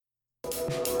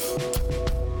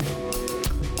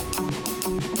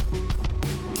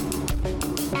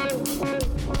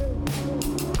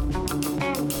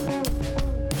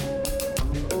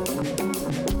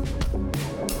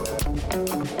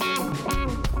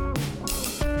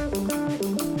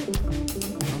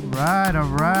All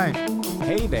right.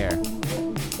 Hey there.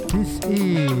 This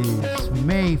is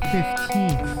May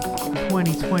 15th,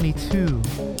 2022.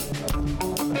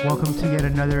 Welcome to yet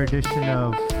another edition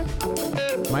of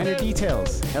Minor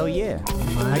Details. Hell yeah.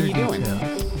 How you doing?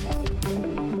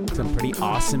 Some pretty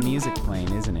awesome music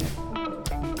playing, isn't it?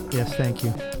 Yes, thank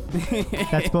you.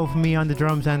 That's both me on the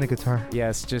drums and the guitar.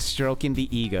 Yes, just stroking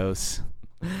the egos.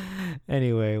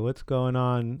 Anyway, what's going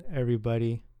on,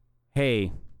 everybody?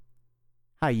 Hey,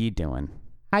 how you doing?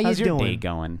 How's your doing? day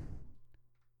going?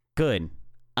 Good.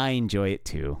 I enjoy it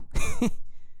too.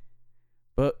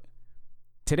 But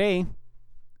today,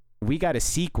 we got a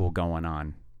sequel going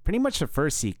on. Pretty much the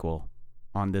first sequel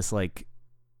on this,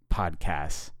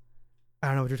 podcast. I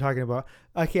don't know what you're talking about.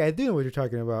 Okay, I do know what you're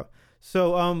talking about.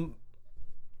 So,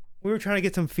 we were trying to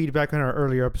get some feedback on our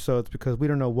earlier episodes because we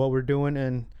don't know what we're doing,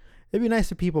 and it'd be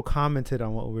nice if people commented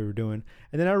on what we were doing.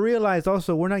 And then I realized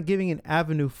also we're not giving an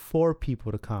avenue for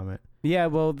people to comment. Yeah,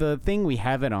 well, the thing we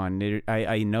have it on,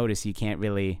 I noticed you can't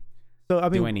really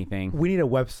do anything. We need a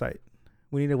website.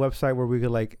 We need a website where we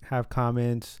could have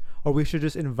comments, or we should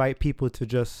just invite people to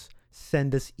just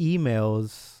send us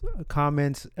emails,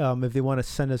 comments. If they want to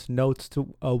send us notes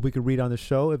to, we could read on the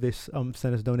show. If they send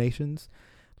us donations,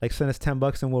 send us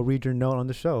 $10 and we'll read your note on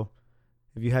the show.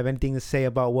 If you have anything to say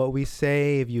about what we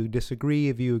say, if you disagree,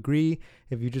 if you agree,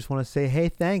 if you just want to say, hey,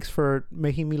 thanks for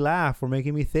making me laugh or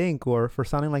making me think or for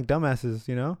sounding like dumbasses,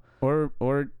 you know?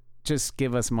 Or just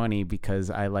give us money because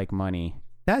I like money.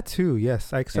 That too,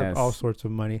 yes. I accept all sorts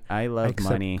of money. I love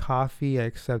money. I accept coffee, I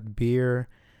accept beer,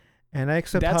 and I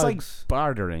accept hugs. That's like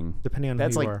bartering. Depending on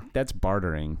who you are. That's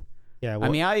bartering. Yeah,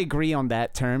 well, I agree on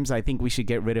that terms. I think we should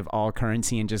get rid of all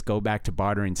currency and just go back to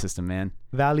bartering system, man.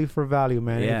 Value for value,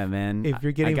 man. Yeah, man. If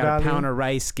you're getting I got value, a pound of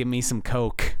rice, give me some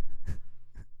Coke.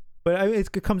 But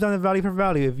it comes down to value for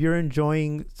value. If you're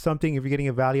enjoying something, if you're getting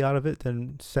a value out of it,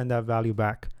 then send that value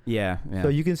back. Yeah. So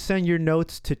you can send your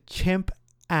notes to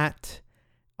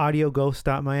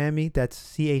chimp@audioghost.miami.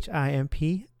 That's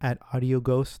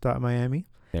CHIMP@audioghost.miami.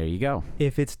 There you go.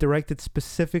 If it's directed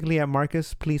specifically at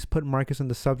Marcus, please put Marcus in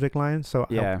the subject line so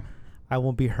I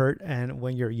won't be hurt and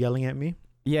when you're yelling at me.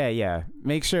 Yeah.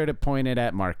 Make sure to point it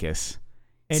at Marcus.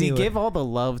 Anyway. See, give all the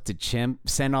love to Chimp,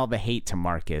 send all the hate to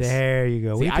Marcus. There you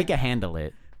go. See, I can handle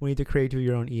it. We need to create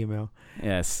your own email.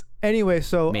 Yes. Anyway,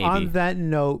 so Maybe. On that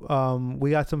note,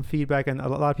 we got some feedback and a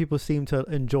lot of people seem to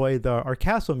enjoy our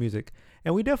castle music.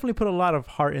 And we definitely put a lot of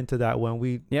heart into that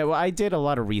one. Yeah, well, I did a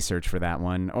lot of research for that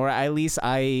one. Or at least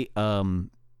I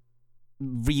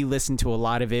re-listened to a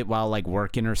lot of it while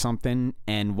working or something.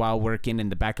 And while working, in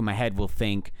the back of my head will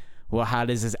think, well, how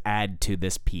does this add to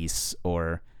this piece?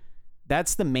 Or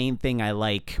that's the main thing I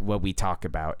like what we talk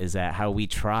about, is that how we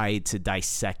try to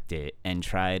dissect it and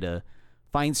try to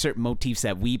find certain motifs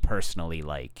that we personally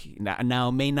like. Now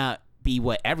it may not be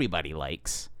what everybody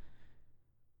likes,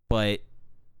 but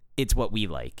it's what we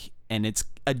like, and it's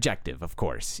objective, of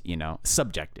course,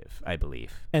 subjective, I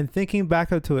believe. And thinking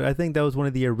back up to it, I think that was one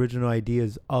of the original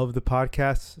ideas of the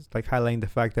podcast, highlighting the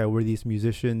fact that we're these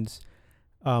musicians.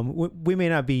 We may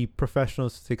not be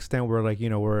professionals to the extent where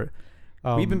we're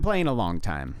we've been playing a long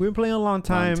time. We've been playing a long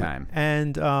time.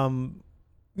 And some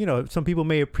people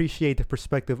may appreciate the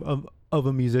perspective of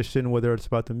a musician, whether it's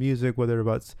about the music, whether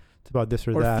it's about this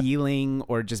or that, feeling,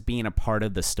 or just being a part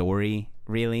of the story.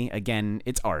 Really, again,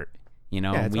 it's art.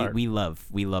 It's art. We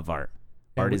love art.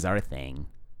 Art is our thing,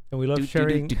 and we love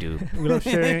sharing. We love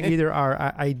sharing either our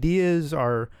ideas,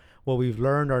 or what we've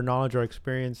learned, our knowledge, our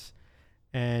experience.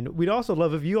 And we'd also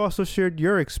love if you also shared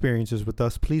your experiences with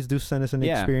us. Please do send us any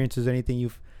experiences, anything you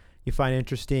find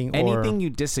interesting, anything you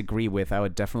disagree with. I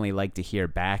would definitely like to hear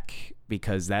back,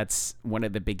 because that's one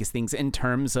of the biggest things in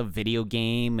terms of video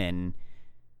game and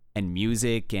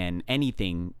music and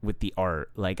anything with the art.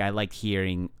 I like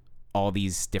hearing all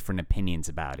these different opinions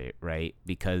about it, right?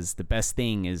 Because the best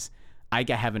thing is I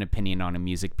can have an opinion on a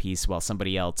music piece while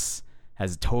somebody else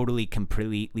has a totally,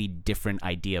 completely different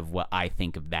idea of what I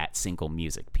think of that single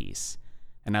music piece.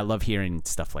 And I love hearing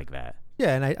stuff like that.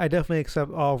 Yeah, and I definitely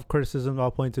accept all criticism,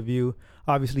 all points of view.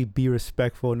 Obviously, be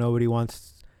respectful. Nobody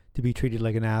wants to be treated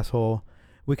like an asshole.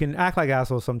 We can act like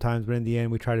assholes sometimes, but in the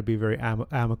end, we try to be very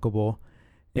amicable.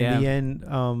 In the end,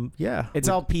 It's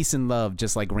all peace and love,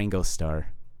 just like Ringo Starr.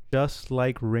 Just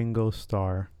like Ringo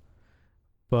Starr.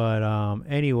 But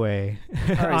anyway,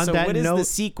 all right, so what is the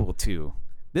sequel to?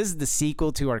 This is the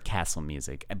sequel to our castle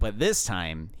music, but this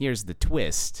time, here's the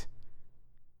twist.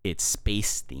 It's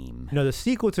space theme. No, the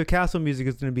sequel to Castle Music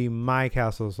is going to be my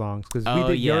Castle songs because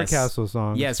we did your Castle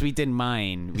songs. Yes, we did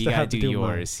mine. We got to do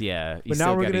yours. Mine. Yeah, but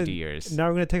now we're going to do yours. Now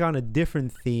we're going to take on a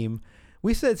different theme.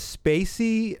 We said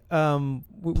spacey.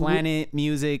 Planet,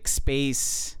 music,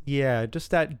 space. Yeah,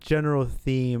 just that general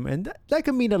theme. And that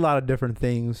can mean a lot of different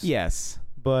things. Yes.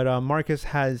 But Marcus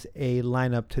has a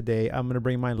lineup today. I'm going to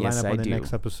bring my lineup on the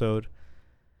next episode.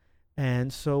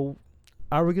 And so...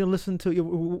 Are we going to listen to...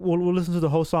 We'll listen to the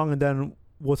whole song and then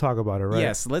we'll talk about it, right?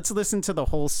 Yes, let's listen to the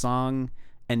whole song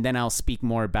and then I'll speak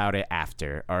more about it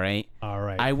after, all right? All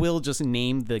right. I will just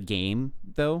name the game,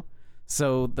 though.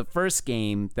 So the first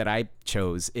game that I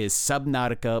chose is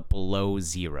Subnautica Below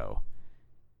Zero.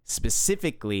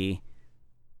 Specifically,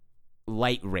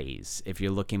 Light Rays, if you're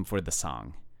looking for the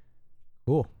song.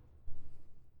 Cool.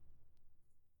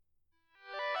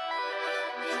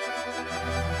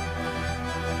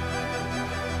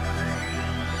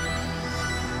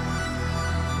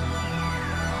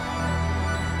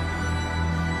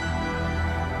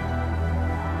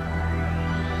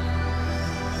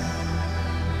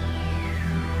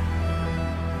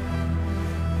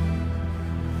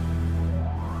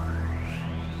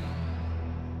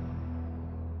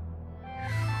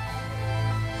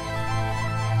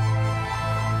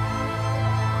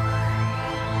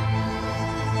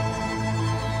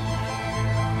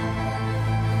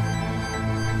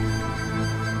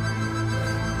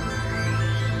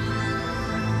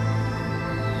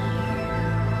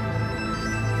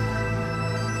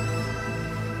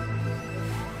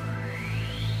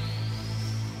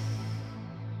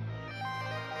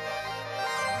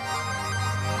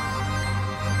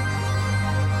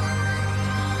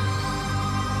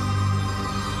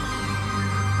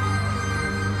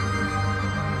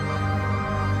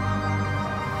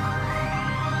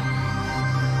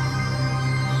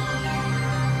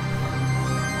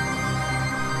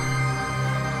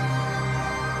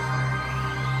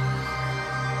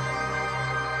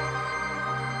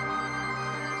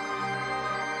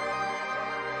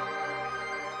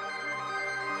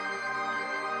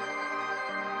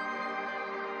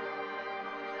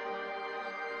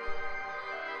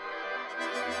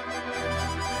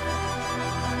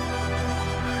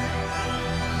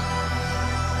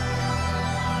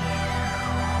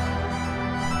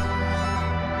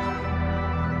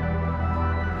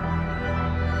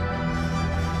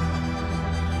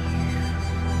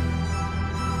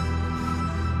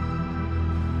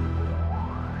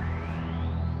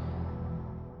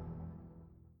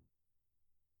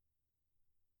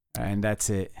 And that's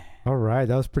it. All right,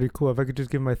 that was pretty cool. If I could just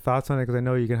give my thoughts on it, because I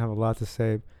know you're gonna have a lot to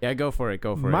say. Yeah, go for it.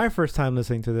 My first time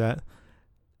listening to that,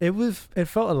 it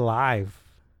felt alive.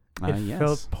 It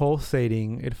felt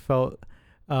pulsating. It felt,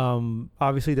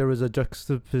 obviously there was a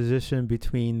juxtaposition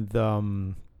between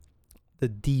the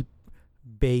deep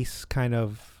bass kind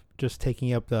of just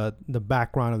taking up the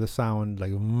background of the sound,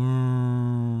 like,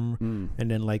 and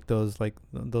then like those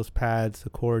pads, the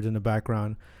chords in the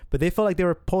background. But they felt like they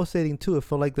were pulsating too. It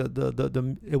felt like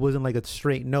the it wasn't like a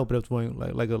straight note, but it was going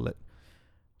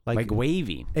like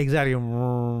wavy. Exactly.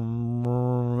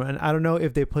 And I don't know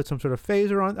if they put some sort of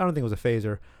phaser on. I don't think it was a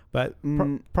phaser, but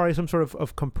probably some sort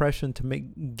of compression to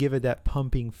give it that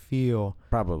pumping feel.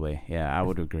 Probably, yeah, I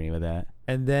would agree with that.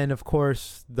 And then of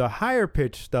course the higher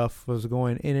pitch stuff was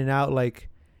going in and out, like,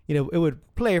 it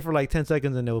would play for like 10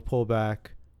 seconds and it would pull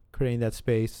back, creating that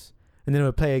space, and then it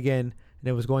would play again. And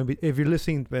it was going. If you're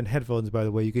listening in headphones, by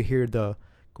the way, you could hear the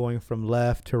going from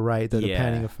left to right, the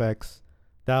panning effects.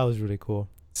 That was really cool.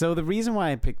 So the reason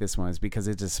why I picked this one is because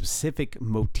it's a specific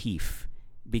motif.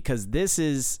 Because this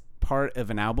is part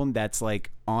of an album that's like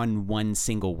on one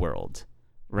single world,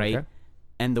 right? Okay.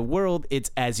 And the world, it's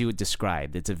as you would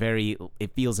describe. It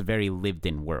feels a very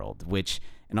lived-in world, which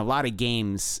in a lot of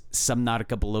games,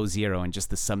 Subnautica Below Zero and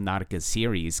just the Subnautica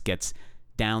series gets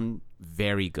down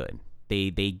very good. They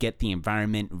get the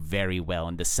environment very well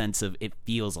in the sense of it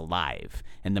feels alive.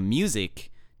 And the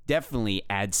music definitely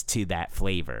adds to that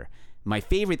flavor. My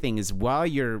favorite thing is while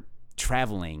you're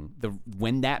traveling,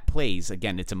 when that plays,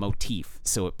 again, it's a motif.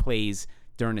 So it plays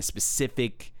during a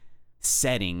specific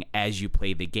setting as you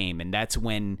play the game. And that's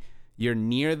when you're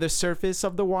near the surface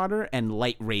of the water and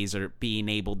light rays are being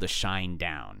able to shine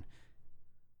down.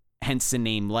 Hence the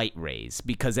name Light Rays.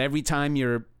 Because every time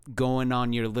you're going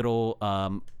on your little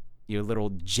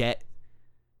jet,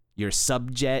 your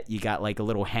subjet, you got like a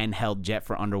little handheld jet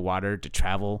for underwater to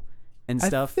travel and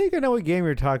stuff. I think I know what game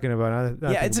you're talking about.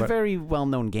 Yeah, it's a very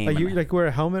well-known game. You like wear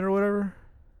a helmet or whatever?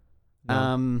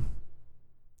 No.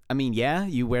 I mean, yeah,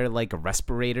 you wear like a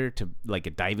respirator to like a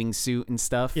diving suit and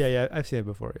stuff. Yeah, I've seen it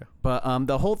before. Yeah, But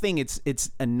the whole thing,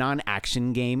 it's a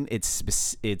non-action game.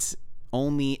 It's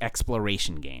only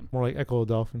exploration game. more like Echo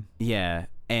the Dolphin. Yeah,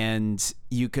 and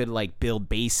you could like build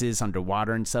bases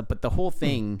underwater and stuff. But the whole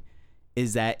thing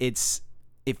is that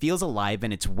it feels alive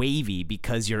and it's wavy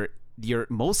because you're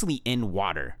mostly in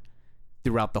water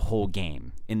throughout the whole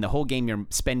game. In the whole game, you're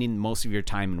spending most of your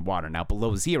time in water. Now,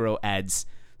 Below Zero adds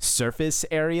surface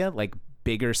area, like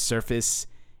bigger surface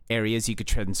areas you could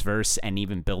transverse and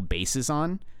even build bases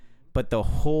on. But the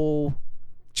whole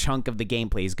chunk of the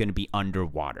gameplay is going to be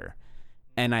underwater.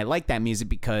 And I like that music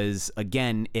because,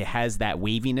 again, it has that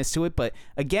waviness to it. But,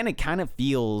 again, it kind of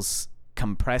feels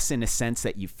compressed in a sense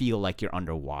that you feel like you're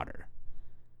underwater.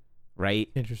 Right?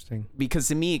 Interesting. Because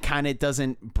to me, it kind of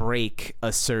doesn't break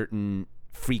a certain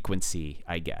frequency,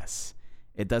 I guess.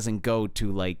 It doesn't go to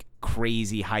like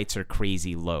crazy heights or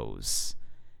crazy lows.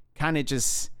 Kind of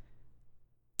just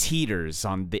teeters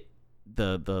on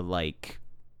the like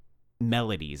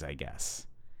melodies, I guess.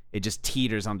 It just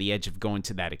teeters on the edge of going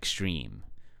to that extreme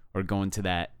or going to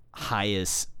that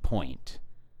highest point.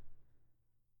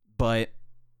 But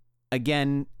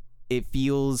again, it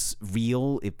feels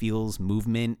real, it feels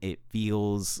movement, it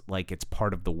feels like it's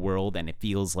part of the world, and it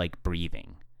feels like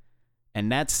breathing. And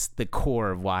that's the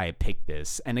core of why I picked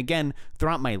this. And again,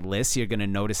 throughout my list, you're going to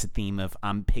notice a theme of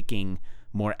I'm picking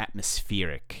more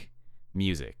atmospheric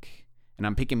music. And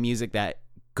I'm picking music that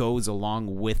goes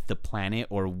along with the planet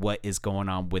or what is going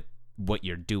on with what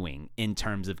you're doing in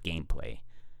terms of gameplay.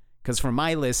 Because for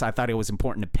my list, I thought it was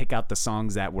important to pick out the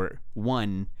songs that were,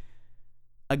 one,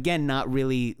 again, not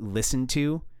really listened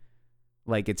to.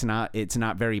 Like it's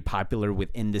not very popular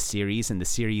within the series, and the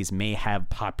series may have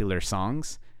popular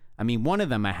songs. I mean, one of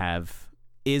them I have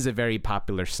is a very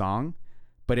popular song,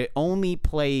 but it only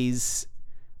plays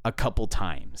a couple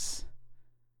times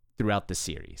throughout the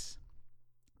series.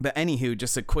 But anywho,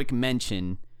 just a quick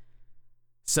mention.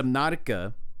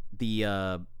 Subnautica,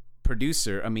 the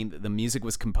producer, I mean, the music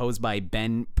was composed by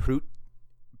Ben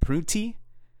Prutti,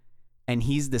 and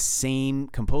he's the same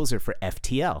composer for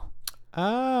FTL.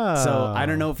 Ah. So I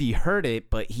don't know if you heard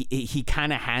it, but he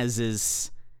kind of has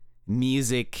his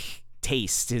music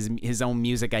taste, his own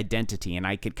music identity, and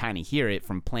I could kind of hear it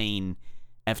from playing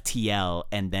FTL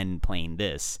and then playing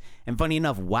this. And funny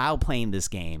enough, while playing this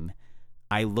game,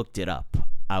 I looked it up.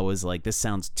 I was like, this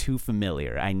sounds too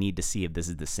familiar. I need to see if this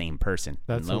is the same person.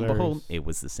 That's and lo and hilarious. behold, it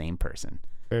was the same person.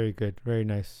 Very good. Very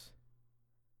nice.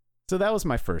 So that was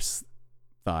my first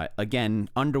thought. Again,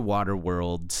 underwater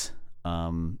worlds.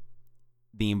 The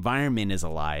environment is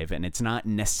alive, and it's not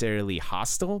necessarily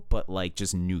hostile, but like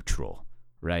just neutral,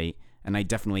 right? And I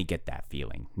definitely get that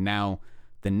feeling. Now,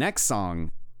 the next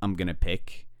song I'm gonna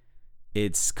pick,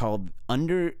 it's called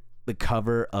Under the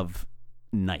Cover of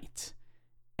Night,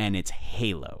 and it's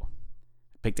Halo.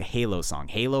 I picked a Halo song,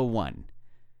 Halo 1.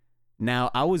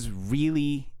 Now, I was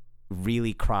really,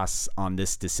 really cross on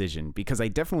this decision because I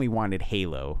definitely wanted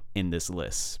Halo in this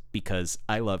list because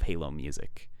I love Halo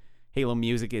music. Halo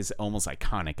music is almost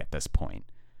iconic at this point.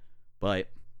 But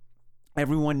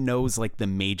everyone knows like the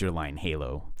major line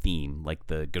Halo theme, like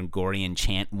the Gregorian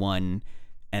chant one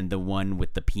and the one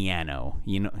with the piano,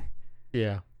 you know?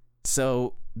 Yeah.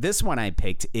 So this one I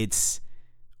picked, it's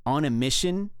on a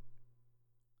mission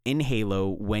in Halo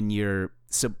when you're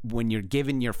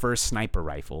given your first sniper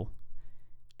rifle,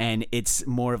 and it's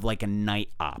more of like a night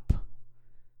op.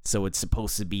 So it's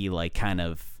supposed to be like kind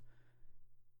of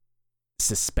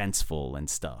suspenseful and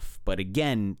stuff. But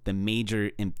again, the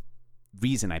major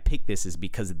reason I picked this is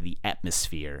because of the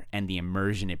atmosphere and the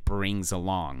immersion it brings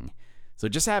along. So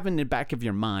just having in the back of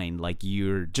your mind, like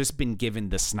you're just been given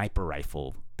the sniper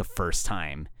rifle the first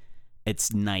time,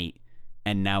 it's night,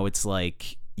 and now it's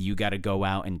like you got to go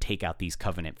out and take out these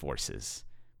Covenant forces,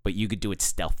 but you could do it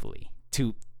stealthily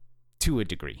to a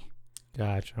degree.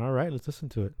 Gotcha. All right, let's listen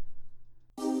to it.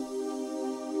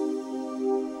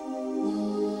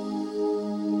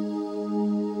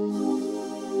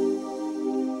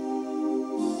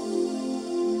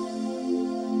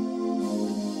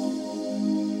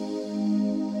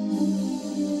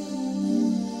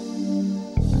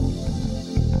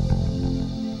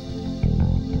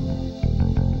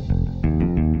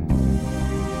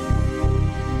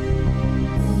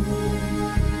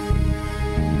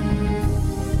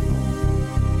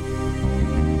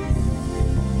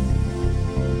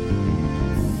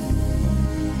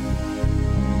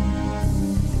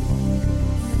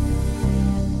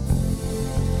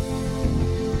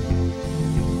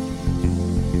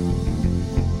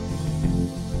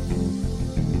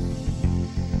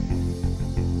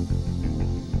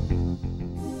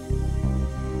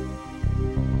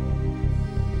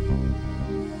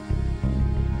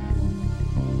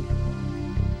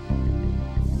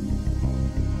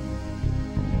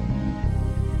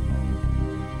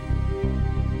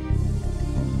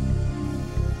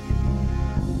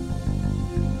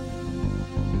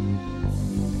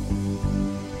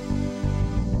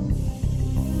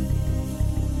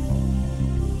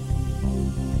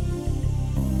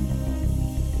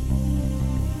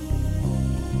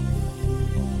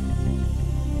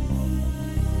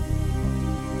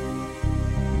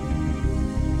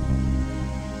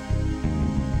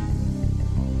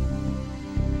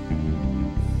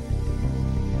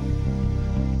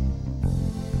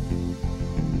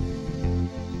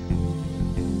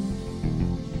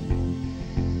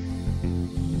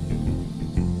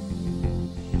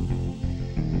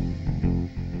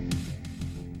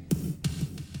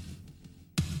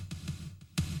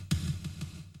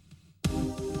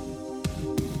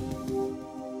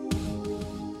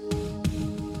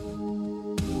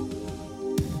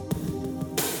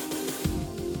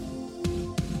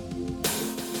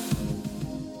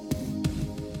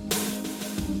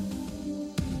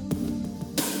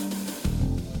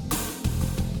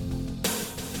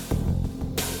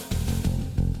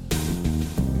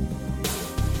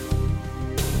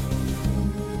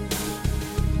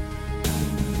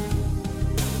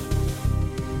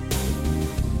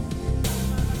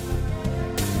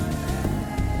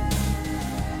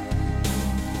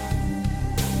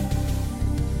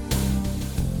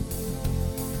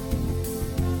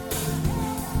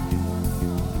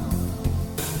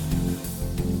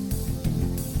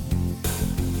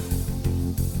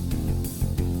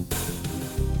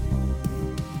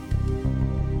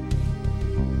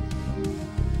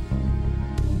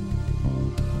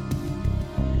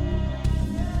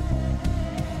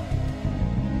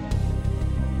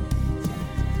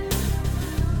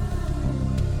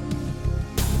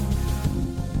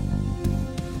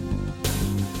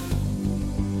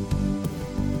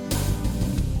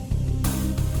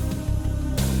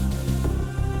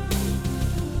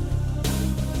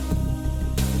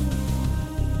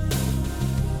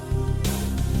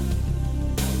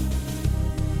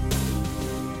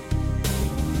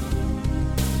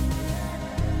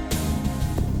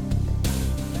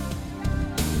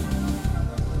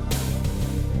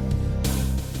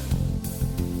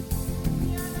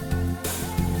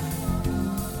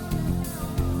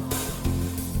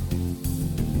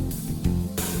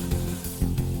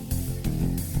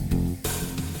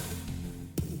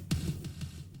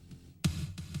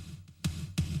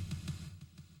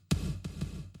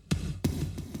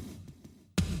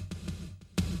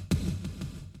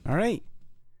 All right.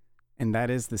 And that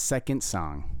is the second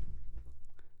song.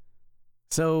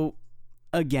 So,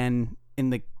 again, in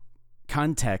the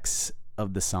context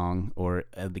of the song or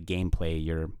the gameplay,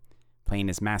 you're playing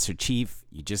as Master Chief.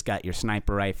 You just got your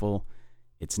sniper rifle.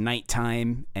 It's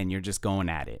nighttime, and you're just going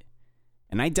at it.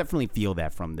 And I definitely feel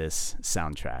that from this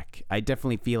soundtrack. I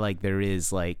definitely feel like there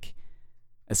is, like,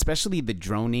 especially the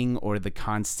droning or the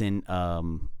constant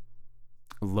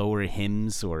lower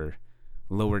hymns or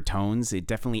lower tones. It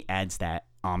definitely adds that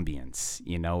ambience,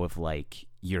 you know, of like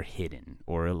you're hidden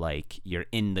or like you're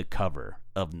in the cover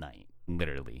of night,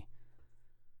 literally.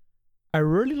 I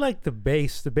really like the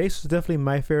bass. The bass was definitely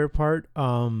my favorite part.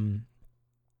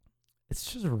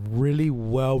 It's just a really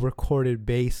well recorded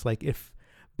bass. Like if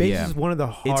bass is one of the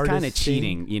hardest. It's kind of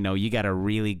cheating, you know. You got a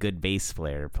really good bass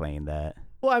player playing that.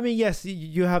 Well, I mean, yes,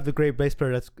 you have the great bass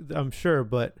player. That's I'm sure,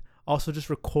 but also just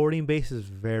recording bass is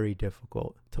very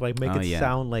difficult to like make it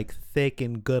sound like thick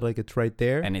and good, like it's right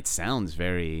there. And it sounds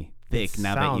very thick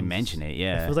now that you mention it.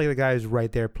 Yeah, it feels like the guy is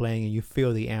right there playing, and you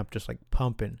feel the amp just like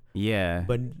pumping. Yeah,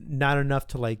 but not enough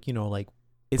to like like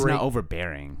it's not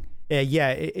overbearing.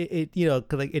 Yeah. It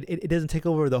cause like it doesn't take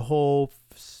over the whole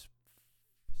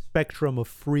spectrum of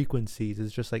frequencies.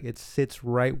 It's just like it sits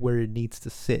right where it needs to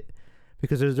sit,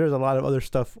 because there's a lot of other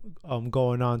stuff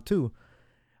going on too.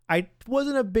 I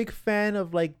wasn't a big fan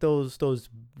of like those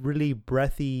really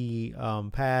breathy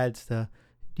pads. The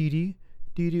doo.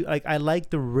 Like I like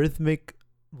the rhythmic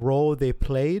role they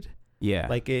played. Yeah.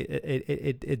 Like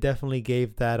it definitely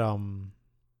gave that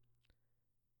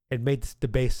it made the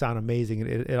bass sound amazing.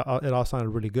 It all sounded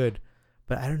really good.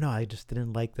 But I don't know, I just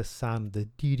didn't like the sound of the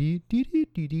doo.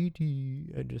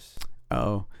 I just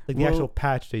like the actual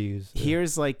patch they used.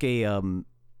 Here's like a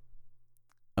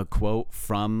quote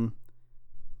from,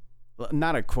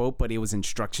 not a quote, but it was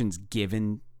instructions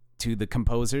given to the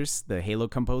composers, the Halo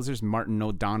composers, Martin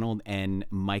O'Donnell and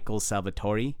Michael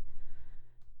Salvatore.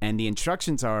 And the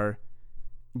instructions are: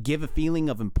 give a feeling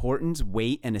of importance,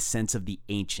 weight, and a sense of the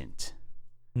ancient.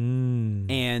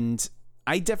 And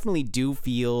I definitely do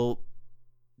feel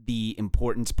the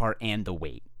importance part and the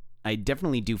weight. I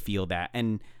definitely do feel that.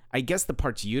 And I guess the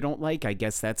parts you don't like, I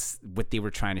guess that's what they were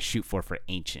trying to shoot for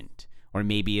ancient. Or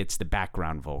maybe it's the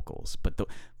background vocals, but the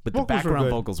background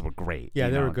vocals were great. Yeah,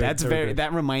 they were good. That's good.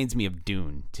 That reminds me of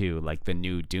Dune too, like the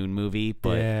new Dune movie.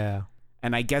 But yeah,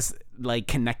 and I guess like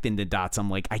connecting the dots, I'm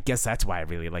like, I guess that's why I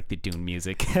really like the Dune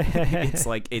music. It's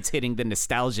like it's hitting the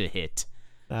nostalgia hit.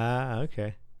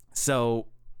 Okay. So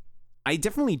I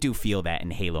definitely do feel that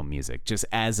in Halo music, just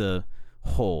as a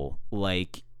whole,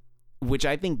 like, which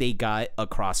I think they got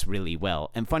across really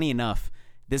well. And funny enough,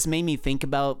 this made me think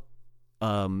about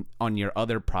on your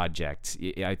other project.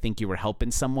 I think you were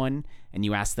helping someone and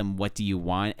you asked them, what do you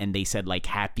want? And they said like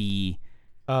happy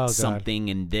something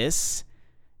in this.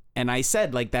 And I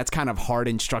said like, that's kind of hard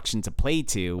instruction to play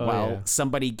to, while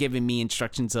somebody giving me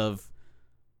instructions of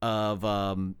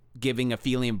giving a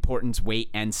feeling importance, weight,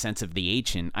 and sense of the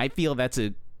ancient. I feel that's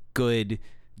a good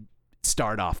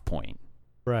start off point.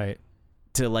 Right.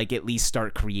 To like at least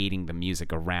start creating the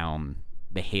music around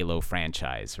the Halo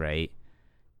franchise, right?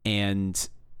 And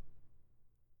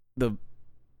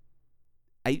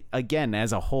again,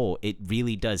 as a whole, it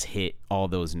really does hit all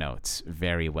those notes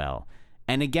very well.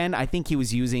 And again, I think he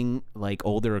was using like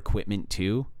older equipment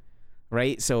too,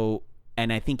 right? So,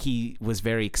 and I think he was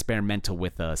very experimental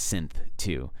with a synth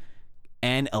too,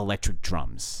 and electric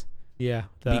drums. Yeah,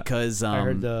 because I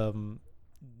heard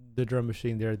the drum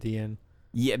machine there at the end.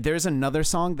 Yeah, there's another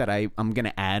song that I'm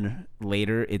gonna add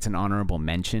later. It's an honorable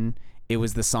mention. It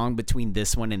was the song between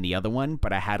this one and the other one,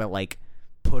 but I had to like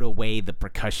put away the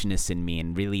percussionist in me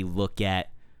and really look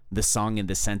at the song in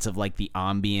the sense of like the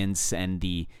ambience and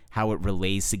the how it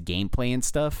relays to gameplay and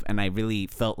stuff. And I really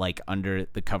felt like Under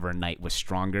the Cover of Night was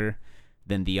stronger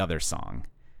than the other song.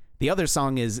 The other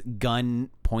song is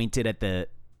gun pointed at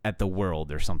the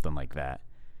world or something like that.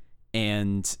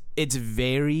 And it's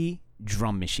very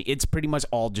drum machine. It's pretty much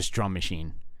all just drum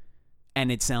machine.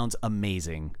 And it sounds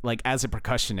amazing. Like as a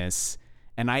percussionist,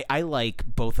 and I like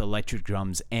both electric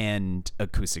drums and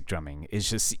acoustic drumming. It's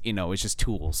just, it's just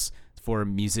tools for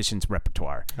musicians'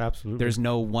 repertoire. Absolutely. There's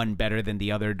no one better than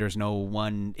the other. There's no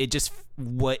one. It just,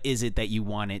 what is it that you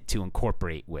want it to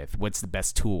incorporate with? What's the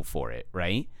best tool for it,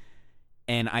 right?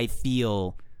 And I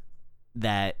feel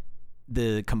that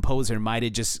the composer might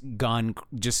have just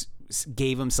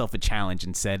gave himself a challenge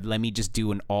and said, let me just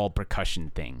do an all percussion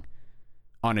thing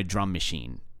on a drum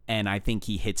machine. And I think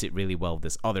he hits it really well with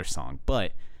this other song.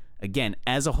 But again,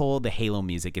 as a whole, the Halo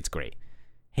music, it's great.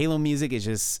 Halo music is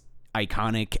just,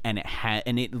 iconic,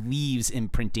 and it leaves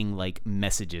imprinting like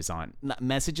messages on, not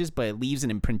messages, but it leaves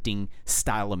an imprinting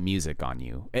style of music on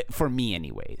you, for me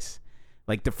anyways.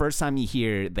 Like the first time you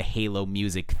hear the Halo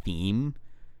music theme,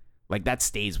 like that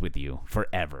stays with you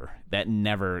forever. That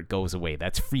never goes away.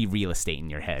 That's free real estate in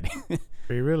your head.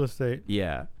 Free real estate.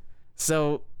 Yeah.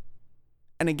 So,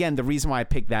 and again, the reason why I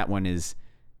picked that one is,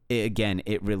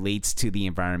 it relates to the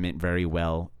environment very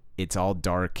well. It's all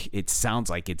dark. It sounds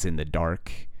like it's in the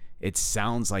dark. It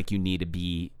sounds like you need to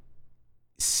be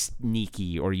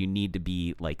sneaky, or you need to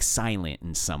be like silent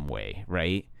in some way,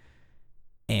 right?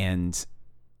 And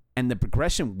the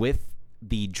progression with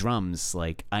the drums,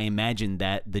 like I imagine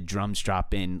that the drums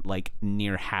drop in like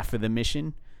near half of the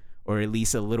mission, or at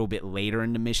least a little bit later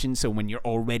in the mission. So when you're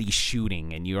already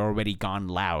shooting and you're already gone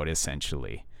loud,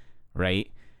 essentially, right?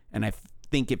 And I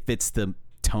think it fits the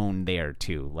tone there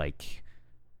too, like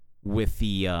with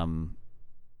the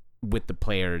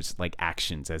player's like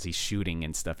actions as he's shooting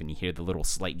and stuff, and you hear the little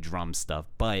slight drum stuff,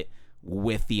 but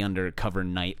with the undercover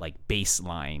night like bass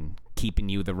line keeping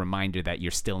you the reminder that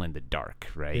you're still in the dark,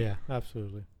 right? Yeah,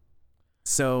 absolutely.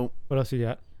 So what else you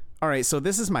got? All right, so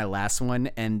this is my last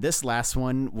one, and this last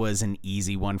one was an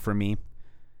easy one for me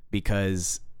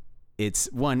because it's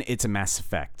a Mass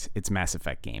Effect. It's a Mass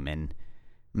Effect game, and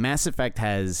Mass Effect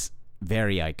has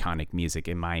very iconic music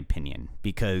in my opinion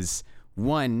because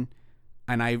one,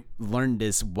 and I learned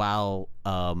this while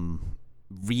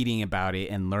reading about it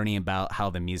and learning about how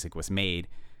the music was made.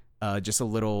 Just a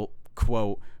little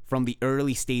quote. From the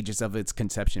early stages of its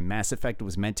conception, Mass Effect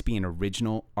was meant to be an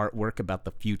original artwork about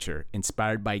the future,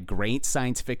 inspired by great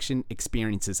science fiction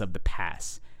experiences of the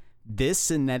past. This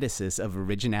synthesis of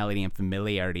originality and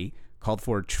familiarity called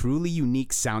for a truly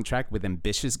unique soundtrack with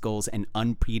ambitious goals and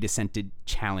unprecedented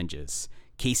challenges.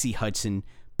 Casey Hudson,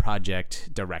 project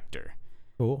director.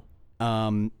 Cool.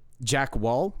 Jack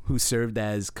Wall, who served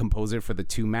as composer for the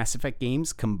 2 Mass Effect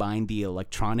games, combined the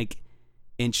electronic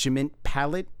instrument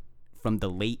palette from the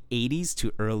late 70s to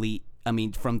the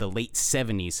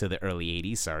early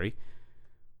 80s,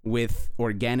 with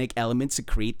organic elements to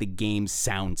create the game's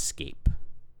soundscape.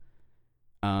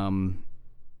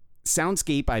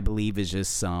 Soundscape, I believe, is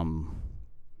just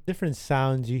different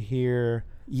sounds you hear.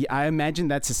 Yeah, I imagine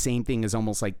that's the same thing as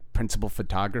almost like principal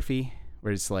photography,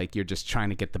 where it's like you're just trying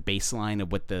to get the baseline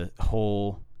of what the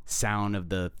whole sound of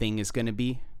the thing is going to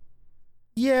be.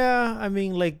 Yeah, I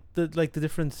mean, like the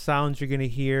different sounds you're gonna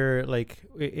hear, like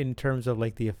in terms of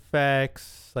like the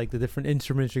effects, like the different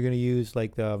instruments you're gonna use,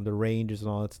 like the ranges and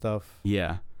all that stuff.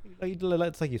 Yeah,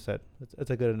 it's like you said,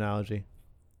 it's a good analogy.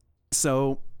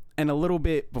 So, and a little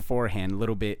bit beforehand,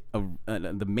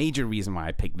 the major reason why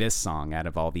I picked this song out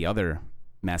of all the other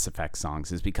Mass Effect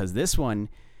songs is because this one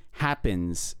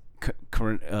happens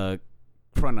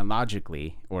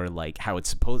chronologically, or like how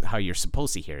you're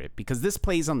supposed to hear it, because this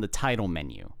plays on the title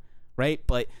menu, right?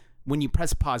 But when you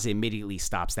press pause, it immediately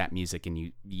stops that music and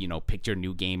you pick your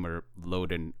new game or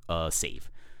load and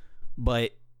save.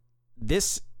 But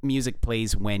this music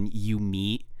plays when you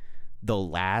meet the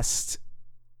last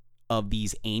of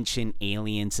these ancient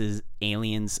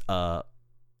aliens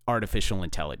artificial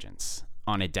intelligence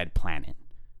on a dead planet,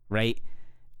 right?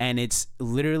 And it's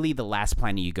literally the last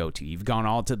planet you go to. You've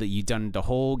done the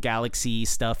whole galaxy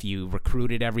stuff. You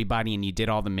recruited everybody and you did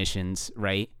all the missions,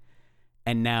 right?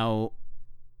 And now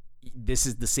this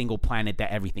is the single planet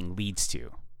that everything leads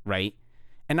to, right?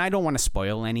 And I don't want to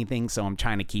spoil anything, so I'm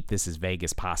trying to keep this as vague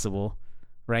as possible,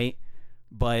 right?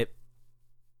 But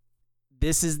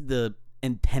this is the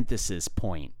antithesis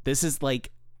point. This is like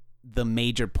the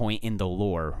major point in the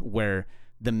lore where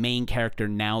the main character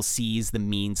now sees the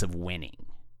means of winning.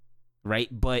 Right?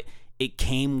 But it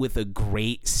came with a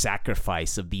great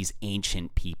sacrifice of these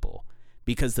ancient people,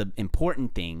 because the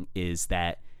important thing is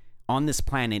that on this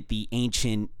planet, the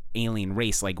ancient alien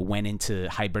race like went into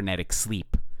hibernetic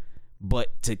sleep,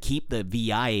 but to keep the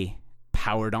VI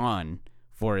powered on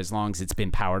for as long as it's been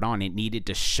powered on, it needed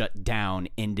to shut down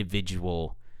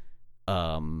individual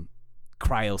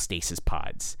cryostasis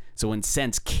pods. So in a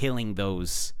sense, killing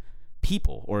those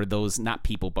people, or those, not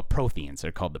people, but Protheans.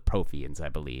 They're called the Protheans, I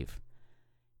believe.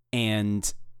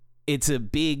 And it's a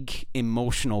big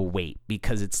emotional weight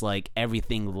because it's like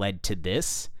everything led to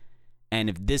this. And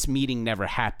if this meeting never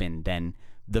happened, then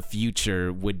the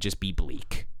future would just be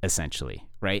bleak, essentially,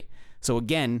 right? So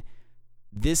again,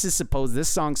 this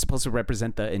song's supposed to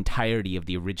represent the entirety of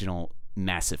the original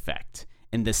Mass Effect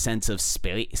in the sense of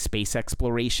space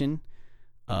exploration,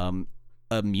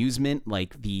 amusement,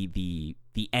 like the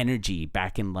energy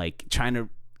back in, like trying to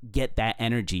get that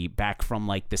energy back from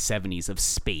like the 70s of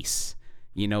space,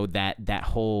 that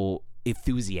whole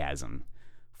enthusiasm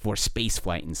for space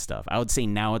flight and stuff. I would say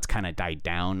now it's kind of died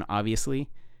down, obviously,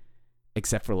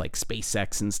 except for like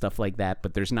SpaceX and stuff like that.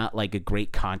 But there's not like a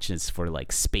great conscience for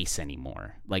like space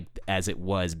anymore, like as it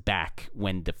was back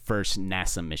when the first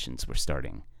NASA missions were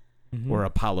starting, or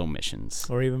Apollo missions,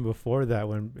 or even before that,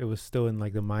 when it was still in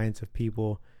like the minds of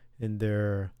people in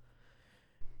the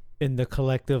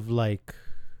collective like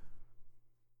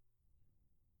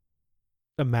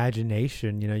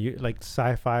imagination. You know, you like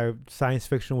sci-fi, science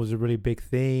fiction was a really big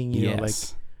thing. You know, like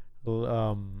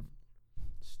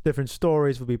different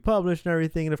stories would be published and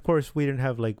everything. And of course, we didn't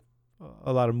have like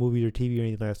a lot of movies or TV or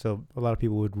anything like that, so a lot of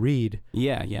people would read.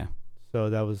 Yeah. So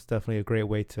that was definitely a great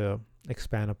way to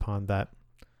expand upon that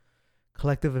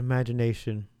collective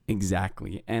imagination.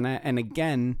 Exactly. And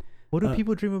again, what do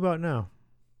people dream about now?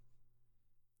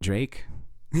 Drake.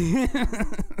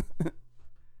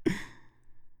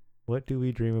 What do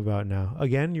we dream about now?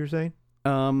 Again, you're saying?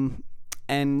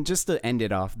 And just to end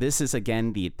it off, this is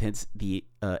again the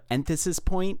emphasis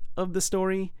point of the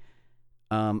story.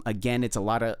 Again, it's a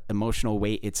lot of emotional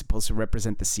weight. It's supposed to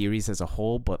represent the series as a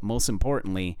whole, but most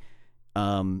importantly,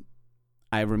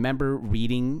 I remember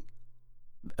reading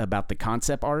about the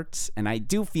concept arts, and I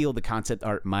do feel the concept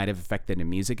art might have affected the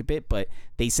music a bit, but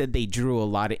they said they drew a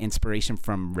lot of inspiration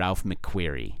from Ralph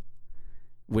McQuarrie,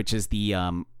 which is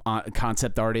the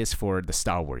concept artist for the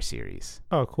Star Wars series.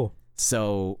 Oh, cool.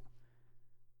 So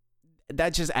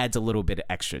that just adds a little bit of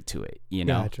extra to it, you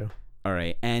know? Gotcha. All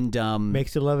right. And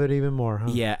makes you love it even more, huh?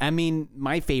 yeah, I mean,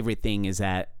 my favorite thing is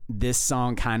that this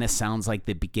song kind of sounds like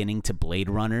the beginning to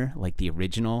Blade Runner, like the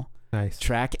original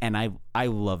track, and I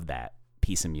love that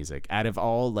piece of music. Out of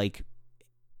all like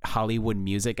Hollywood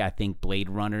music, I think Blade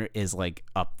Runner is like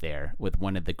up there with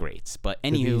one of the greats. But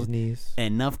anywho,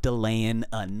 enough delaying,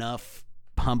 enough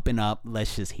pumping up.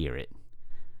 Let's just hear it.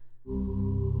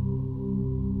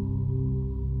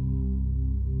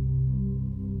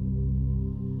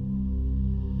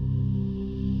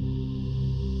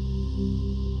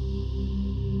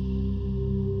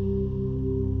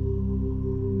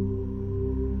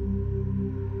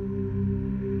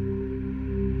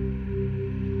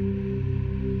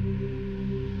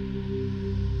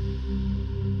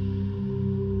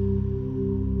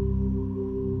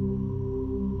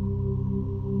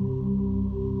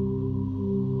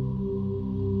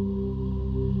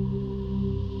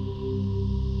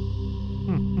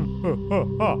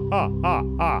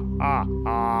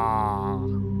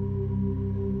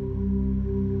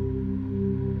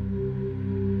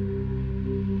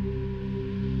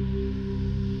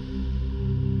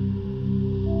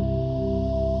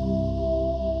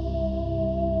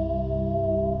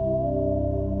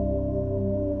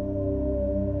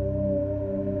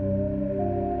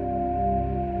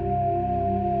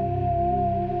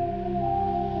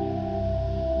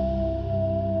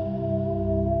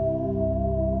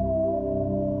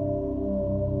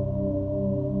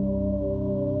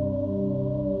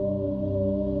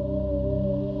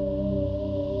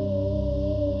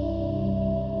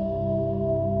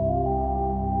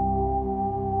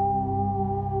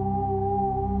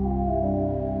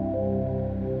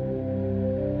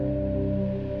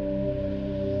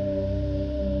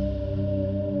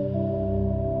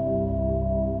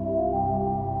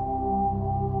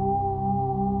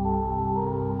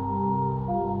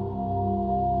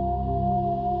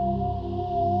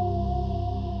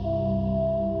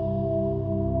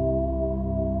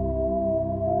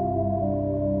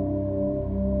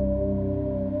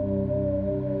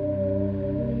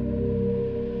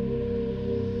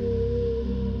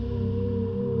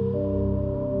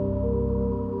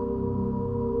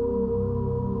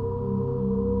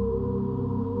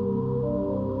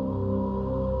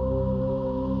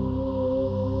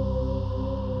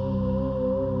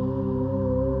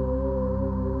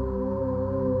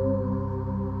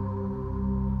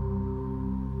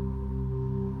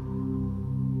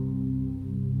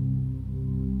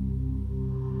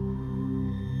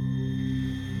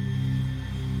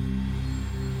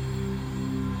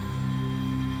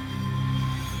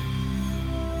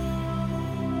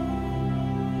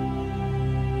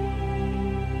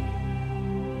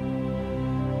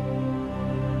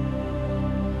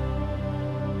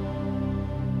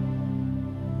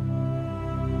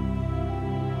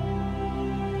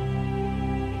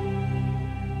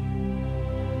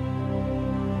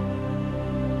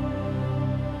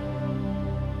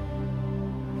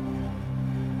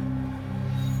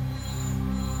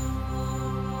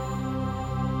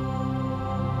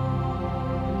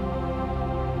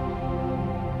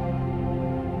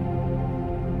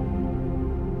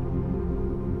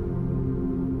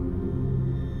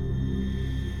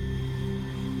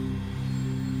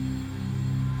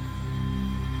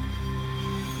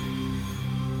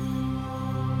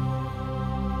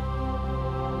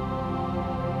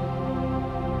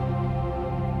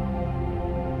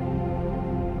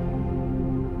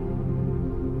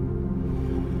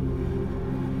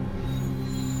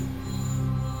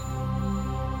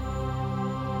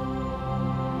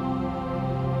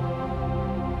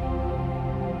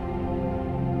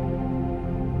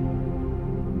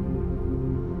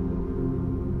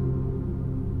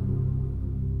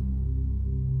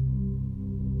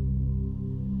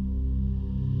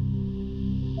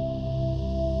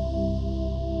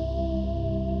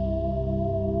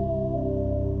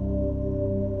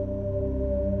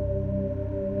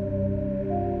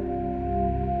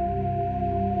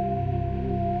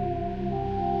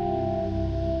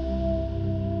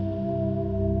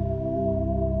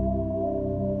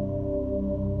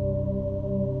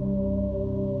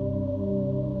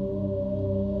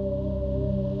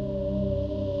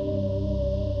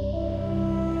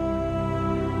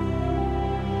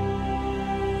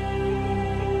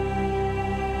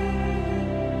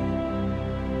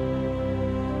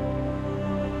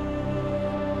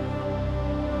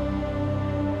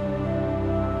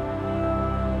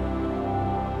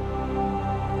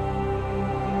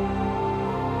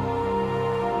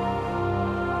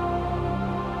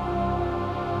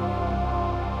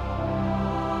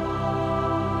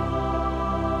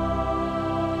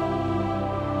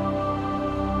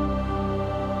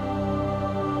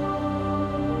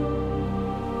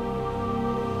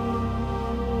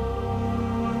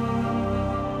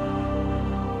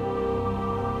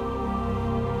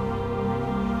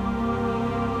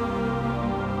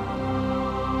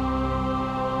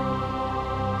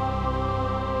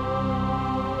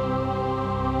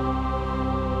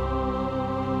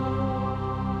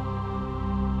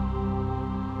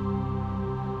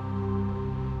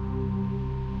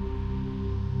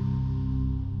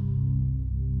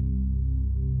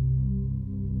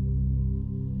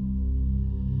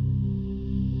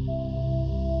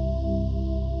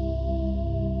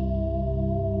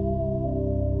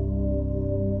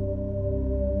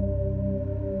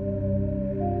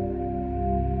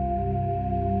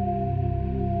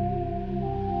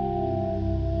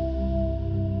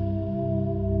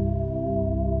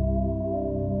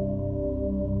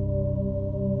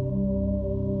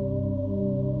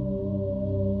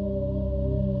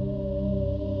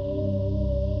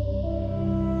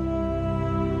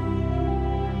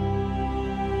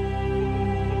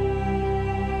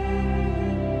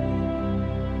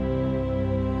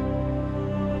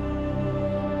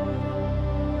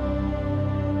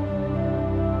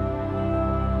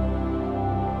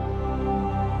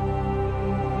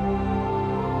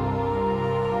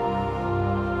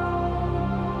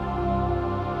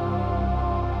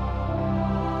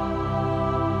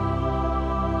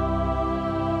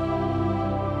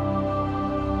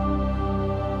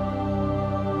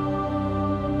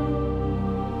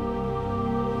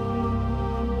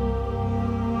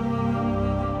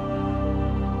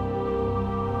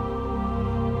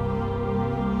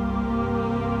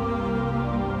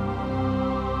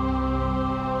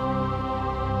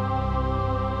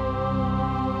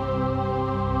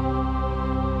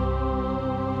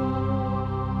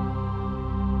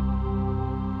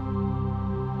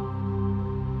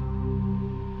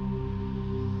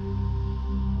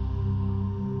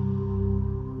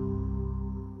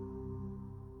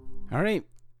 All right.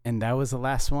 And that was the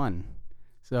last one.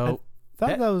 So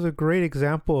Thought that was a great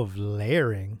example of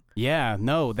layering. yeah,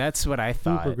 no, that's what I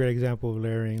thought. Super great example of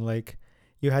layering. Like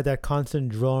you had that constant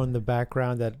drone in the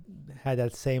background that had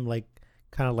that same like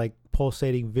kind of like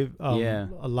pulsating Yeah.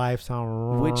 alive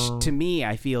sound, Which to me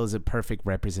I feel is a perfect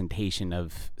representation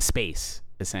of space,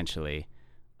 essentially.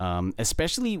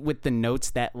 Especially with the notes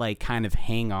that like kind of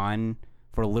hang on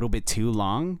for a little bit too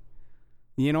long.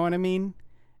 You know what I mean?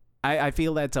 I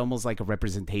feel that's almost like a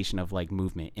representation of like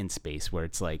movement in space, where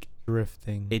it's like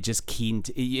drifting. it just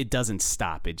it doesn't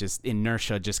stop. It just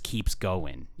inertia just keeps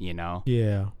going, you know?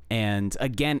 Yeah. And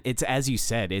again, it's as you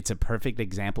said, it's a perfect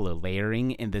example of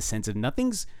layering in the sense of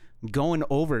nothing's going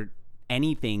over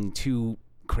anything too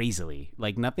crazily.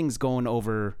 Like nothing's going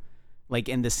over, like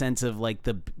in the sense of like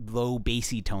the low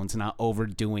bassy tones not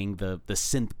overdoing the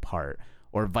synth part,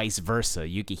 or vice versa.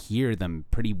 You can hear them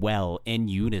pretty well in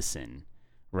unison,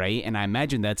 right? And I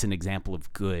imagine that's an example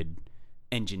of good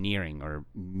engineering or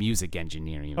music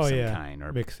engineering of some kind,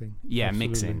 or mixing. Yeah, Absolutely.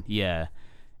 mixing. Yeah.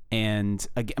 And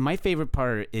again, my favorite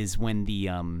part is when the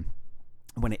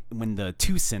when the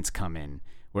two synths come in,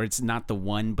 where it's not the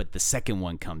one but the second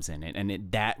one comes in,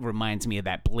 and that reminds me of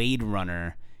that Blade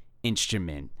Runner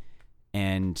instrument.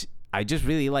 And I just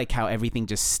really like how everything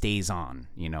just stays on,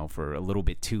 you know, for a little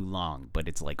bit too long, but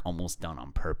it's like almost done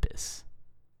on purpose.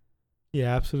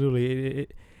 Yeah, absolutely.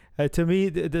 To me,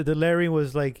 the layering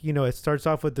was like, you know, it starts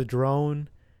off with the drone,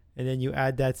 and then you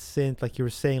add that synth, like you were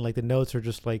saying, like the notes are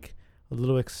just like a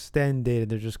little extended,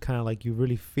 and they're just kind of like you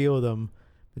really feel them,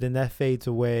 but then that fades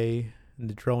away, and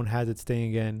the drone has its thing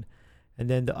again, and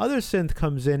then the other synth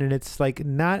comes in, and it's like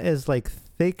not as like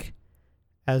thick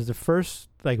as the first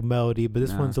like melody, but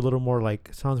this No. one's a little more like,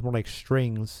 sounds more like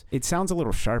strings. It sounds a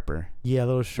little sharper. Yeah, a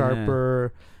little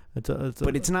sharper.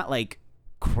 But it's not like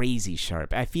crazy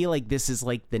sharp. I feel like this is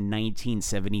like the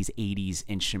 1970s, 80s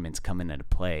instruments coming into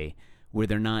play, where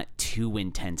they're not too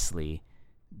intensely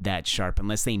that sharp,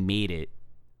 unless they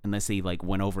like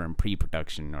went over in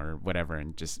pre-production or whatever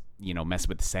and just, you know, mess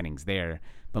with the settings there.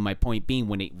 But my point being,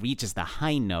 when it reaches the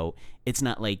high note, it's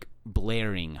not like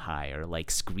blaring high or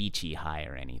like screechy high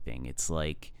or anything. It's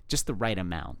like just the right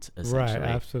amount, essentially. Right,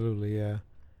 absolutely, yeah.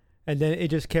 And then it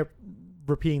just kept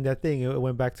repeating that thing. It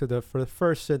went back to for the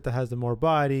first synth that has the more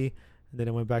body, and then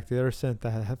it went back to the other synth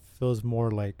that feels more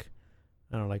like,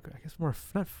 I don't know, like I guess more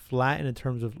not flattened in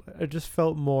terms of, it just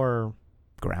felt more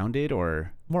Grounded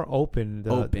or more open. The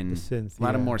synth, a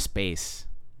lot of more space.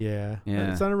 Yeah,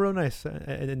 Yeah. it sounded real nice.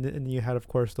 And you had, of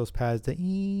course, those pads.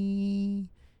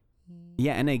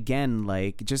 Yeah, and again,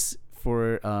 like just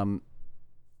for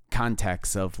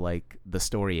context of like the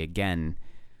story again,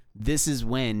 this is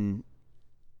when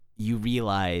you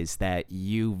realize that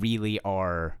you really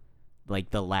are like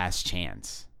the last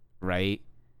chance, right?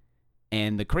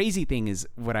 And the crazy thing is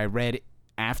what I read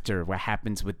after what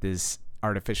happens with this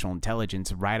artificial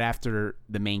intelligence, right after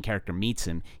the main character meets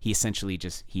him, he essentially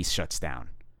he shuts down.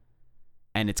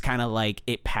 And it's kind of like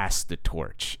it passed the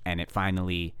torch, and it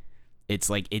finally, it's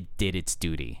like it did its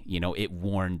duty. You know, it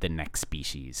warned the next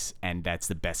species, and that's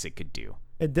the best it could do.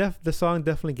 The song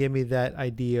definitely gave me that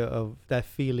idea of that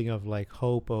feeling of like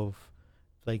hope, of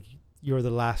like you're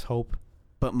the last hope.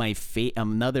 But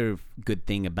another good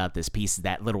thing about this piece is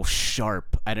that little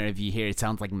sharp, I don't know if you hear it,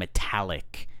 sounds like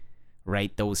metallic,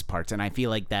 right? Those parts. And I feel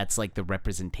like that's like the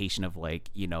representation of like,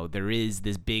 you know, there is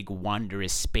this big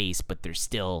wondrous space, but there's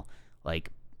still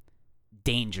like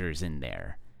dangers in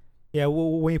there. Yeah,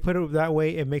 well, when you put it that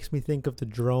way, it makes me think of the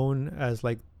drone as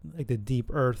like the deep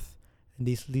earth, and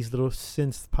these little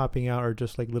synths popping out are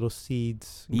just like little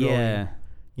seeds growing, Yeah.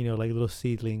 you know, like little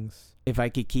seedlings. If I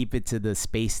could keep it to the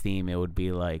space theme, it would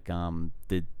be like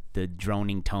the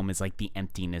droning tone is like the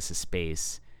emptiness of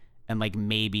space, and like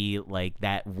maybe like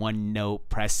that one note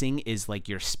pressing is like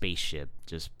your spaceship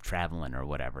just traveling or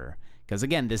whatever. Because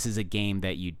again, this is a game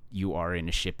that you are in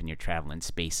a ship and you're traveling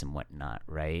space and whatnot,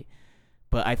 right?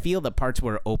 But I feel the parts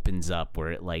where it opens up,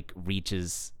 where it like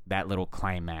reaches that little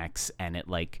climax and it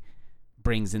like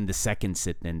brings in the second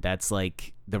sit-in, that's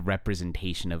like the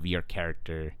representation of your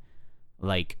character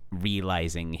like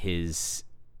realizing his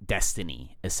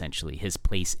destiny, essentially, his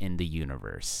place in the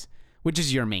universe, which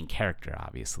is your main character,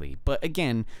 obviously. But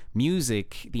again,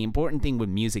 music, the important thing with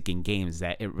music in games is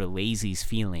that it relays these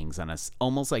feelings on us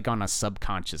almost like on a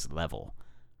subconscious level,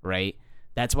 right?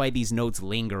 That's why these notes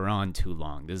linger on too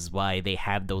long. This is why they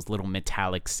have those little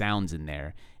metallic sounds in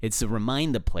there. It's to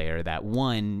remind the player that,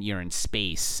 one, you're in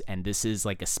space and this is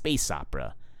like a space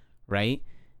opera, right?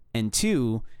 And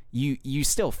two, you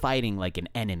still fighting like an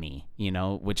enemy, you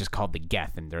know, which is called the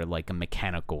Geth, and they're like a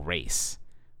mechanical race,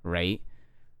 right?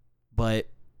 But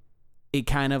it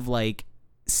kind of like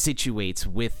situates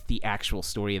with the actual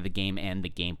story of the game and the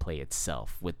gameplay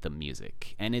itself with the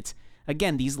music. And it's,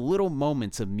 again, these little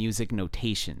moments of music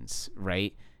notations,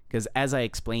 right? Because as I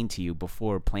explained to you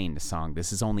before playing the song,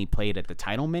 this is only played at the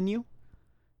title menu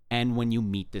and when you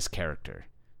meet this character,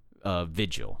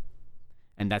 Vigil.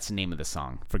 And that's the name of the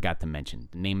song. Forgot to mention.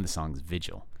 The name of the song is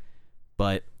Vigil.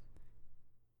 But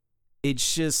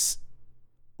it's just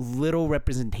little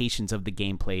representations of the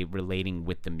gameplay relating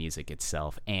with the music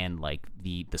itself and like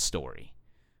the story,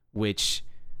 which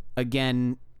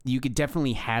again, you could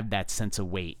definitely have that sense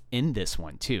of weight in this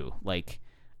one too. Like,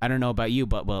 I don't know about you,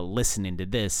 but listening to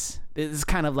this is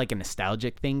kind of like a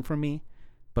nostalgic thing for me.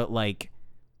 But like,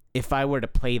 if I were to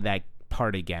play that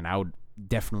part again, I would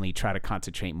definitely try to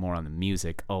concentrate more on the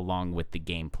music along with the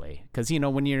gameplay. Because, you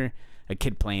know, when you're a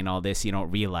kid playing all this, you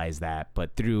don't realize that.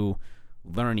 But through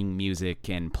learning music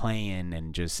and playing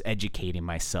and just educating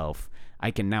myself,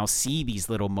 I can now see these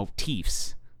little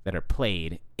motifs that are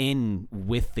played in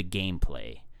with the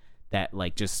gameplay that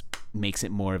like just makes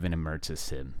it more of an immersive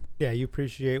sim. Yeah, you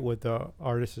appreciate what the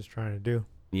artist is trying to do.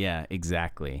 Yeah,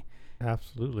 exactly.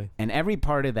 Absolutely. And every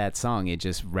part of that song, it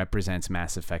just represents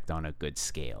Mass Effect on a good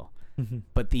scale. Mm-hmm.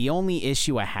 But the only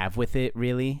issue I have with it,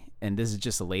 really, and this is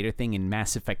just a later thing, in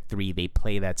Mass Effect 3, they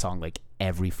play that song like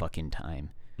every fucking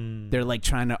time. They're like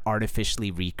trying to artificially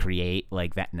recreate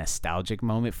like that nostalgic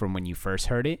moment from when you first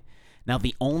heard it. Now,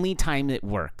 the only times it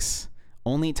works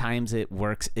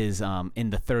is in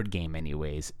the third game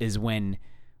anyways, is when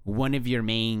one of your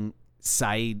main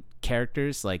side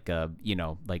characters, like a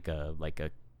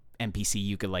NPC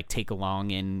you could like take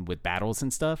along in with battles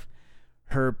and stuff,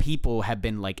 her people have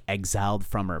been like exiled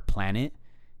from her planet,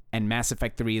 and Mass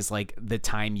Effect 3 is like the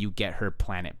time you get her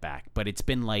planet back, but it's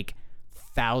been like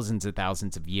thousands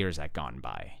of years that gone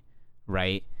by,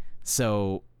 right?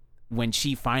 So when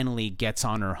she finally gets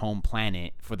on her home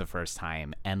planet for the first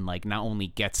time, and like not only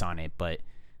gets on it but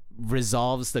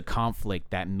resolves the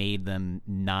conflict that made them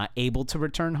not able to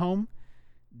return home,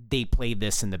 they play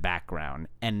this in the background.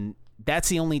 And that's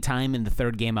the only time in the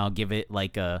third game I'll give it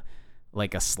like a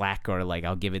slack, or like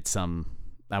I'll give it some,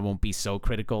 I won't be so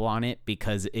critical on it,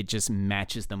 because it just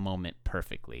matches the moment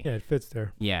perfectly. Yeah, it fits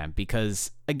there. Yeah,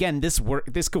 because again, this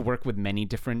could work with many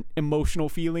different emotional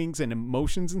feelings and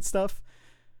emotions and stuff.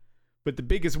 But the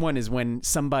biggest one is when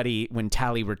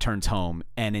Tali returns home,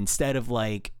 and instead of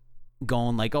like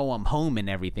going like, "Oh, I'm home" and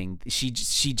everything, she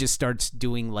just starts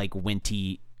doing like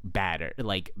witty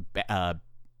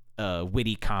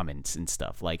comments and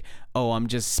stuff like, "Oh, I'm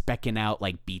just specking out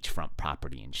like beachfront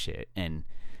property and shit." And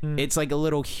it's like a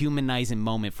little humanizing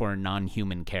moment for a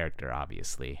non-human character,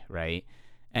 obviously, right?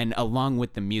 And along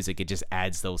with the music, it just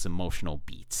adds those emotional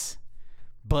beats.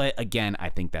 But again, I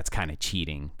think that's kind of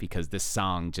cheating, because this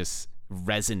song just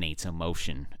resonates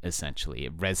emotion, essentially.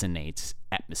 It resonates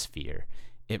atmosphere.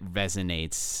 It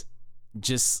resonates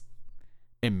just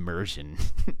immersion.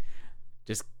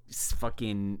 Just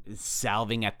fucking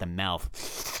salving at the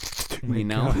mouth, you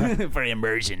know, for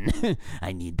immersion.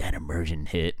 I need that immersion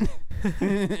hit.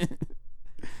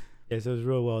 Yes, it was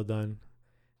real well done.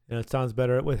 And it sounds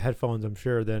better with headphones, I'm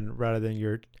sure, rather than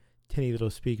your tinny little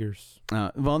speakers.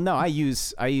 Well, no, I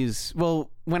use,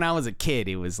 well, when I was a kid,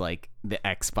 it was like the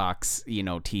Xbox,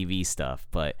 TV stuff.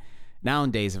 But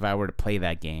nowadays, if I were to play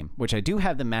that game, which I do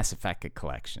have the Mass Effect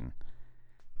collection,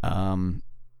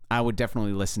 I would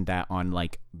definitely listen to that on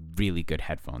like really good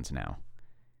headphones now,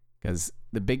 because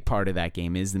the big part of that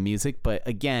game is the music. But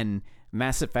again,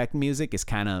 Mass Effect music is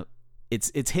kind of,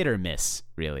 it's hit or miss,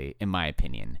 really, in my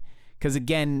opinion, because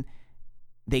again,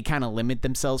 they kind of limit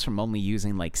themselves from only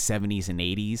using like 70s and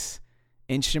 80s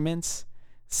instruments.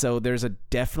 So there's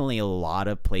definitely a lot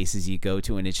of places you go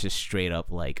to and it's just straight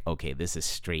up like, okay, this is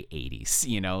straight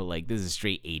 80s, like this is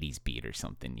straight 80s beat or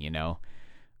something,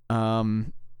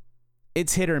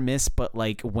 It's hit or miss, but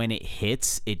like when it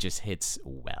hits, it just hits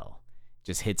well.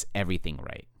 Just hits everything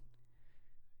right.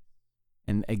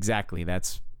 And exactly,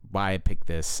 that's why I picked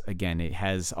this. Again, it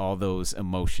has all those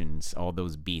emotions, all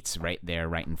those beats right there,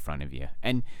 right in front of you.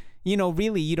 And,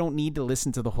 really, you don't need to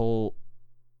listen to the whole,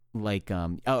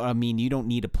 you don't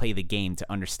need to play the game to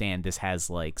understand this has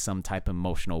like some type of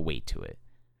emotional weight to it.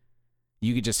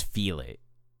 You could just feel it,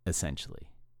 essentially.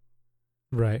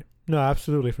 Right. No,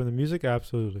 absolutely. From the music,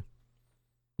 absolutely.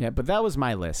 Yeah, but that was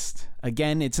my list.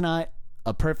 Again, it's not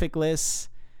a perfect list.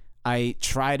 I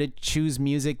try to choose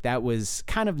music that was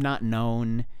kind of not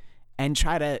known and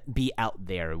try to be out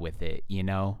there with it,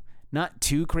 Not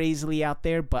too crazily out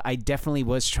there, but I definitely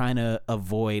was trying to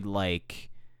avoid like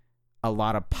a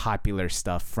lot of popular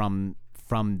stuff from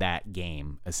that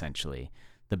game, essentially.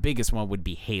 The biggest one would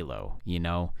be Halo,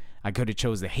 I could have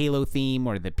chose the Halo theme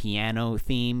or the piano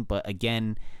theme, but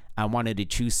again, I wanted to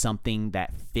choose something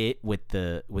that fit with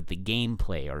the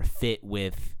gameplay, or fit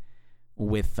with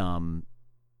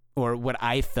or what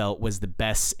I felt was the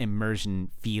best immersion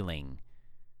feeling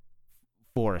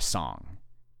for a song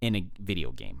in a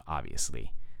video game,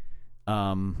 obviously.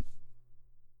 And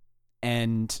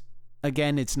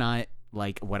again, it's not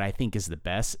like what I think is the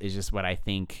best. It's just what I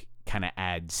think kind of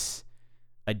adds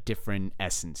a different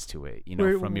essence to it,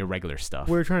 from your regular stuff.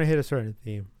 We're trying to hit a certain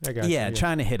theme. I got you. Yeah,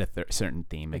 trying to hit a certain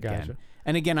theme again. Gotcha.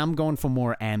 And again, I'm going for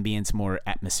more ambience, more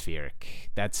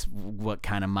atmospheric. That's what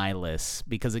kind of my list.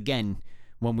 Because again,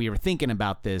 when we were thinking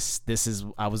about this is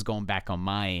I was going back on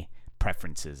my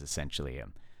preferences essentially.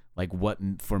 Like what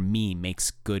for me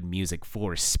makes good music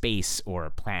for space or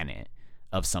a planet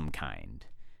of some kind.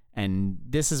 And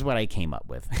this is what I came up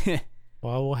with.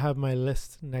 Well, I will have my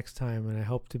list next time, and I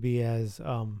hope to be as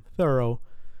thorough.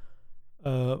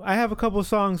 I have a couple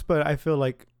songs, but I feel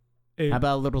like... How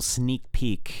about a little sneak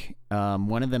peek?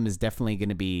 One of them is definitely going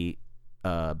to be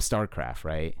StarCraft,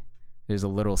 right? There's a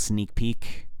little sneak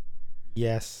peek.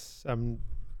 Yes. Hold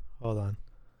on.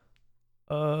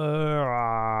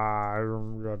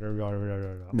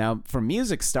 Now, for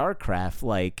music, StarCraft,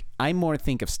 like, I more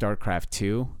think of StarCraft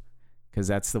 2, because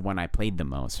that's the one I played the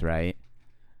most, right?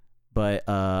 But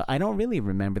I don't really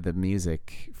remember the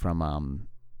music from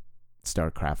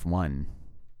StarCraft 1.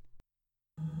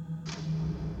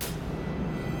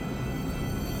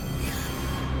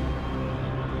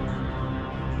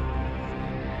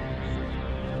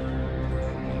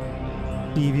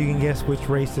 See if you can guess which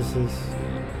race this is.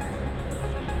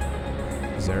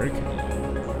 Zerg?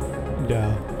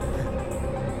 No.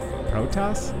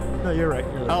 Protoss? No, you're right.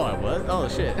 Oh, I was? Oh,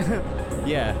 shit.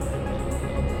 Yeah.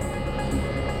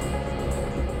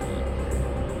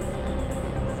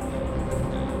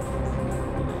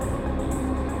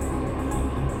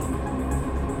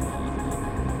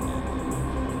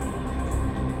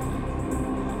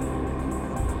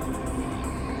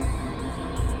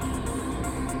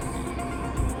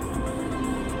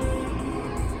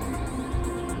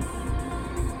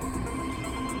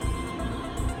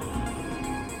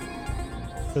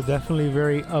 So definitely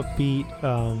very upbeat.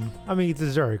 I mean, it's a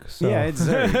Zerg. So. Yeah, it's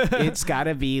Zerg. It's got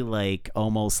to be like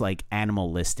almost like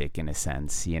animalistic in a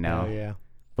sense, Oh, yeah.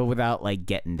 But without like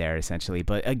getting there essentially.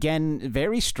 But again,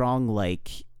 very strong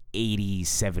like 80s,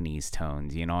 70s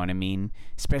tones, you know what I mean?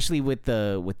 Especially with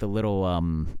the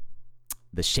little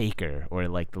the shaker or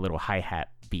like the little hi-hat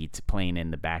beats playing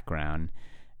in the background.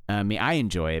 I mean, I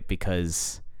enjoy it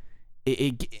because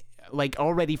it like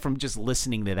already from just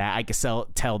listening to that, I can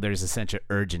tell there's a sense of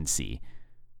urgency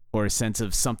or a sense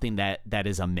of something that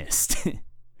is amiss.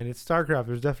 And it's StarCraft.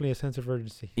 There's definitely a sense of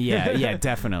urgency. Yeah,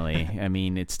 definitely. I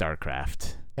mean, it's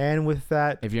StarCraft. And with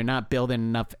that, if you're not building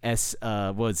enough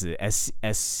SCVs,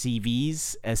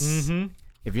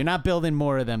 if you're not building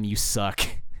more of them, you suck.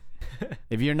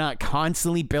 If you're not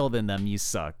constantly building them, you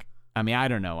suck. I mean, I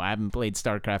don't know. I haven't played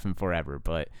StarCraft in forever,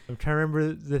 but I'm trying to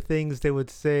remember the things they would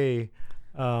say.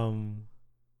 I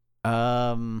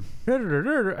can't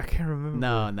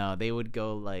remember. No, they would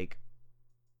go like,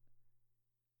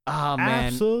 oh man,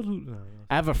 absolutely.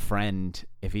 I have a friend,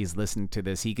 if he's listening to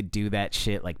this, he could do that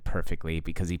shit like perfectly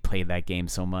because he played that game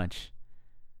so much.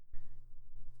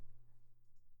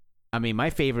 I mean, my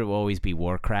favorite will always be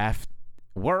Warcraft.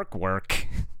 Work.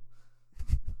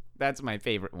 That's my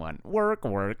favorite one. Work,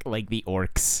 like the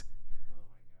orcs.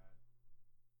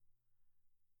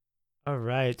 All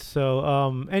right.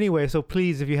 So, anyway, so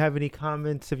please, if you have any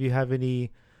comments, if you have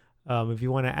any, if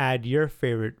you want to add your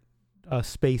favorite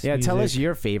space music. Tell us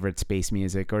your favorite space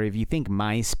music, or if you think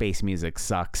my space music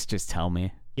sucks, just tell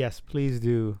me. Yes, please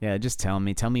do. Yeah, just tell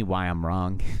me. Tell me why I'm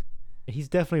wrong. He's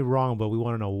definitely wrong, but we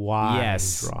want to know why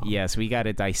he's wrong. Yes, we got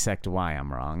to dissect why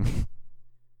I'm wrong.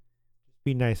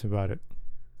 Be nice about it.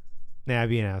 Nah,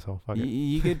 be an asshole. Fuck it.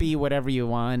 You could be whatever you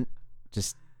want.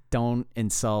 Just don't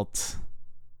insult...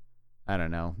 I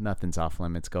don't know. Nothing's off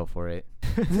limits. Go for it.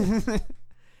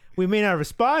 We may not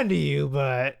respond to you,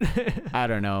 but I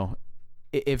don't know.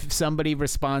 If somebody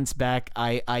responds back,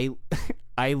 I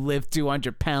live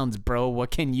 200 pounds, bro.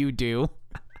 What can you do?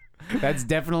 That's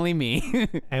definitely me.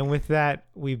 And with that,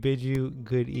 we bid you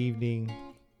good evening.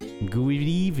 Good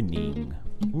evening.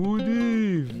 Good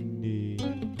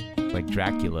evening. Like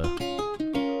Dracula,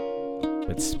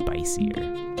 but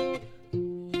spicier.